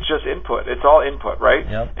feedback. It's just input. It's all input, right?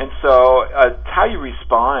 Yep. And so it's how you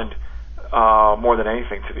respond more than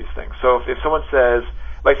anything to these things. So if someone says,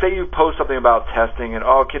 like, say you post something about testing and,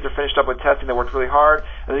 oh, kids are finished up with testing, they worked really hard,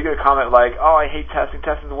 and then you get a comment like, oh, I hate testing,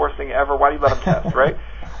 testing's the worst thing ever, why do you let them test, right?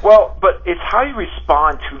 Well, but it's how you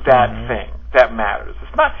respond to that thing that matters.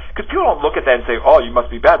 It's not, because people don't look at that and say, oh, you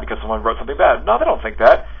must be bad because someone wrote something bad. No, they don't think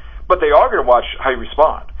that, but they are going to watch how you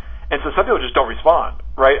respond. And so some people just don't respond,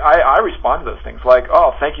 right? I respond to those things like,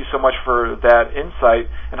 oh, thank you so much for that insight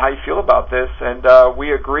and how you feel about this. And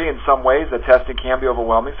we agree in some ways that testing can be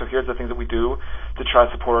overwhelming, so here's the things that we do to try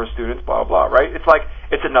to support our students, blah, blah, blah, right? It's like,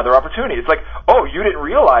 it's another opportunity. It's like, oh, you didn't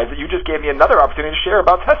realize that you just gave me another opportunity to share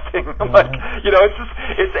about testing. Like,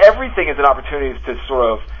 it's everything is an opportunity to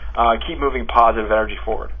sort of keep moving positive energy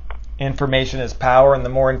forward. Information is power, and the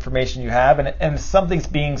more information you have, and if something's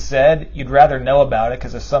being said, you'd rather know about it,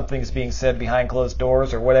 because if something's being said behind closed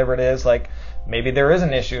doors or whatever it is, like maybe there is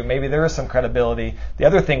an issue, maybe there is some credibility. The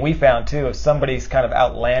other thing we found too, if somebody's kind of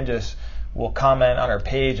outlandish, will comment on our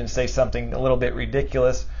page and say something a little bit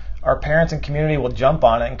ridiculous, our parents and community will jump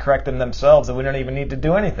on it and correct them themselves, and we don't even need to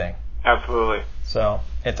do anything. Absolutely. So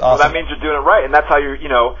it's awesome. Well, that means you're doing it right, and that's how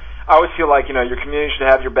I always feel like, your community should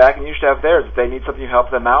have your back and you should have theirs. If they need something, you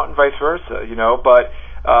help them out, and vice versa, But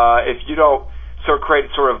if you don't sort of create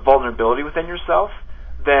sort of vulnerability within yourself,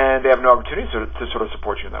 then they have no opportunity to sort of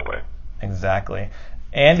support you in that way. Exactly.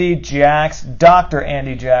 Andy Jacks, Dr.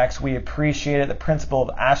 Andy Jacks, we appreciate it, the principal of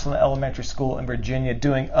Ashland Elementary School in Virginia,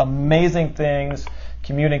 doing amazing things,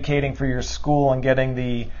 communicating for your school and getting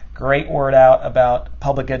the great word out about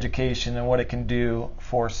public education and what it can do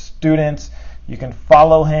for students. You can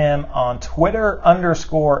follow him on Twitter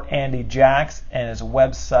 _Andy Jacks, and his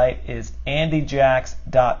website is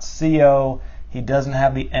andyjacks.co. He doesn't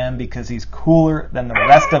have the M because he's cooler than the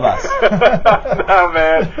rest of us. No,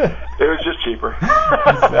 man. It was just cheaper.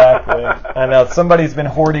 Exactly. I know. Somebody's been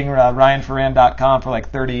hoarding RyanFerran.com for like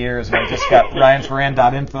 30 years, and I just got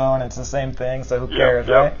RyanFerran.info, and it's the same thing, so who cares,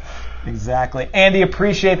 right? Exactly. Andy,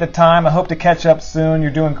 appreciate the time. I hope to catch up soon.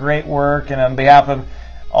 You're doing great work, and on behalf of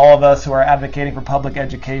all of us who are advocating for public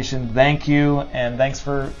education, thank you, and thanks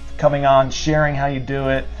for coming on, sharing how you do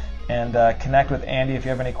it, and connect with Andy if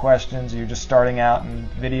you have any questions, or you're just starting out in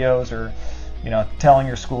videos, or telling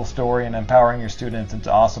your school story and empowering your students. It's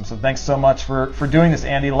awesome. So thanks so much for doing this,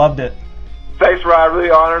 Andy. Loved it. Thanks, Rod.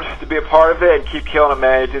 Really honored to be a part of it, and keep killing it,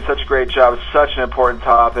 man. You do such a great job. It's such an important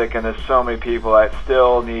topic, and there's so many people that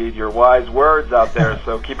still need your wise words out there.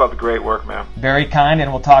 So keep up the great work, man. Very kind,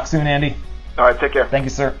 and we'll talk soon, Andy. All right, take care. Thank you,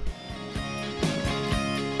 sir.